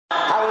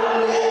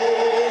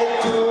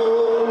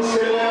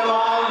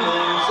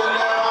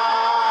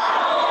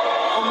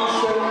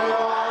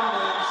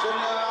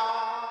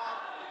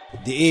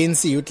The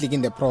ANC Youth League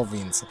in the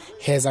province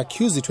has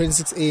accused the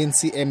 26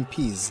 ANC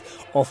MPs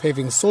of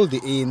having sold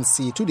the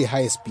ANC to the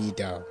highest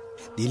bidder.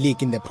 The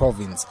league in the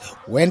province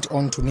went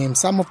on to name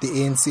some of the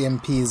ANC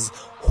MPs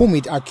whom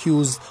it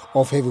accused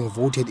of having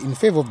voted in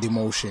favor of the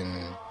motion.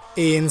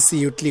 ANC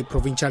Youth League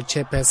Provincial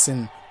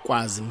Chairperson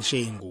Kwazi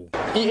Mshengu.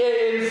 The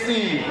ANC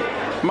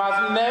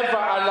must never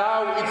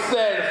allow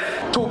itself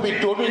to be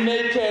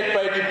dominated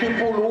by the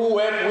people who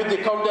work with the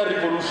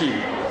counter-revolution.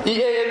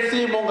 The ANC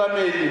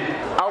Mongameli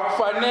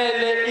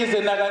akufanele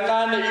ize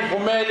nakancane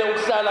ivumele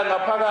ukuhlala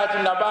ngaphakathi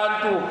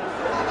nabantu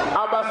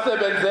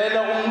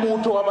abasebenzela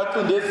umbutho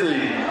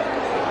wabacindezeli,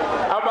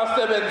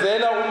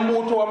 abasebenzela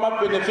umbutho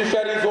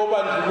wama-beneficiaries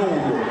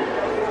obandlululo.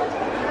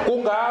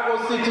 Kungako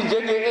sithi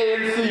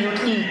njenge-ANC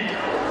Youth League,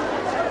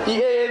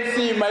 i-ANC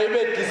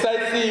mayibe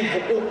decisive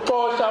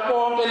ukuxosha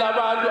bonke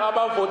labantu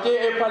abavote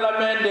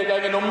eParliamente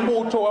kanye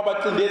nombutho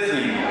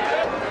wabacindezeli.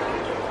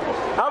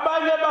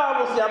 Abanye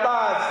babo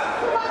siyabazi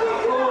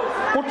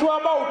kuthiwa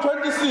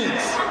bawu-26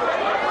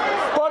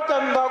 kodwa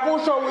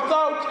ngingakusho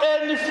without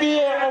any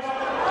fear of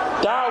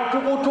doubt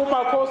ukuthi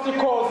uMakhosi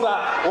Khoza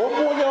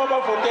omunye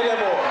wabavotele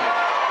bona.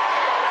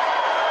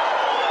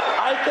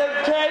 I can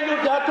tell you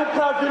that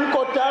uPravin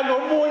Gordhan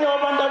omunye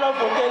wabantu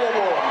abavotele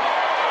bona.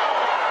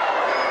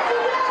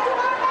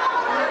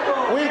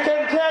 We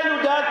can tell you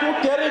that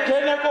uDerek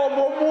Henekom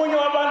omunye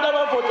wabantu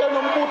abavotele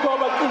umbutho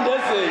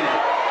wabacindezeli.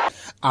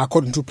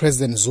 According to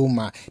President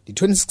Zuma, the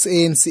 26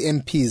 ANC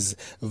MPs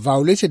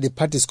violated the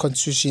party's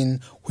constitution,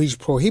 which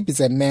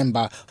prohibits a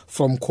member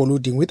from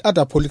colluding with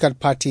other political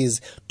parties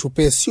to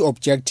pursue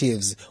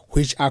objectives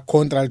which are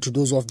contrary to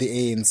those of the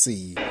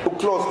ANC.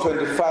 Clause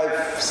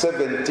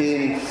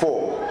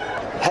 25(17)(4),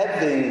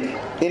 having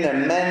in a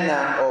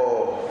manner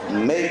of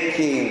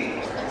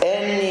making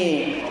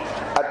any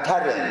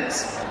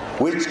utterance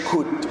which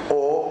could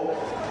or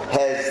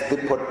has the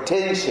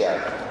potential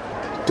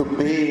to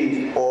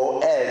be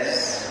or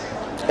as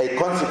a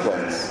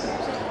consequence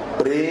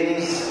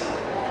brings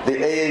the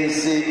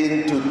ANC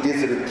into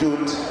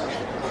disrepute.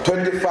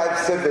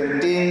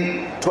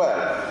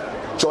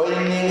 25(17)(12),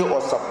 joining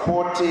or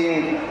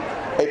supporting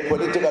a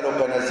political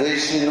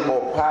organization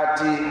or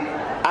party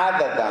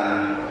other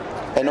than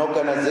an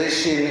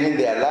organization in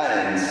the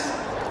alliance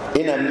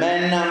in a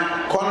manner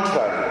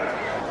contrary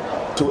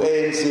to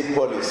ANC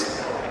policy.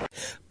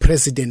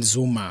 President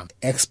Zuma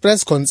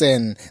expressed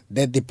concern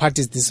that the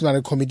party's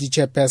disciplinary committee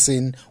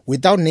chairperson,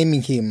 without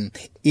naming him,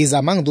 is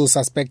among those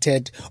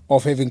suspected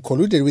of having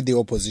colluded with the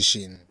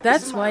opposition.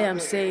 That's why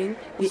I'm saying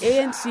the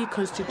ANC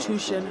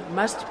constitution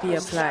must be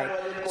applied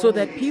so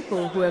that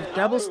people who have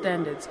double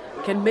standards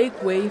can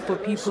make way for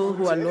people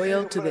who are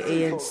loyal to the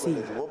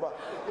ANC.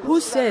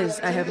 Who says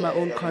I have my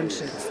own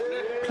conscience?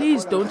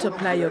 Please don't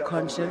apply your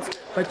conscience,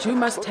 but you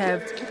must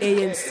have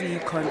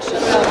ANC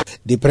conscience.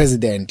 The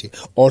president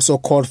also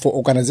called for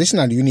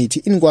organizational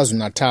unity in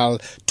KwaZulu-Natal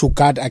to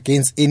guard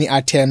against any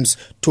attempts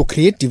to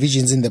create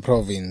divisions in the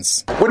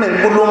province.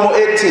 Kunenkulumo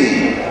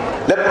ethi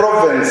le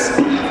province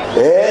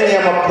enye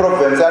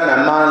ama-province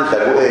anamandla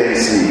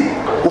ku-ANC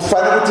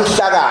kufanele ukuthi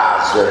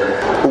ihlakazwe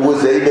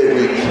ukuze ibe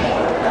weak.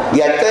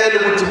 Ngiyacela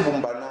ukuthi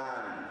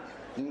ibumbanani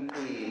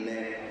niqine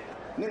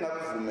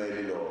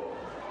ningakuvumeli lokho.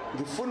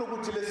 Ngifuna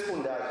ukuthi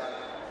lesifundazwe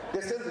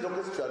lesenze lokho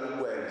esijwayele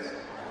ukwenza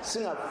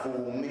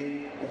singavumi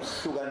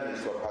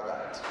ukuhlukaniswa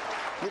phakathi.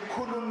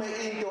 Nikhulume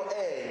into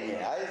enye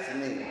hayi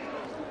eziningi.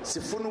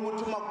 Sifuna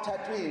ukuthi uma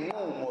kuthathwa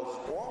izinqumo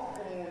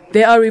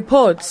There are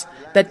reports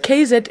that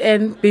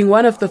KZN, being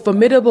one of the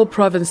formidable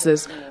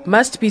provinces,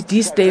 must be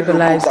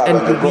destabilized and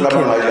be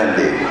weakened.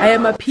 I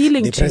am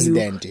appealing to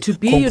you to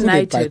be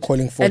united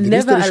and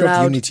never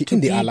allow unity to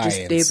be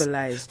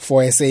destabilized.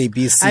 For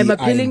SABC, I am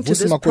appealing to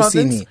this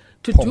province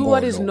to do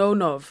what is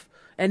known of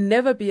and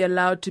never be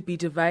allowed to be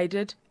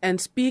divided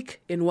and speak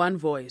in one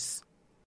voice.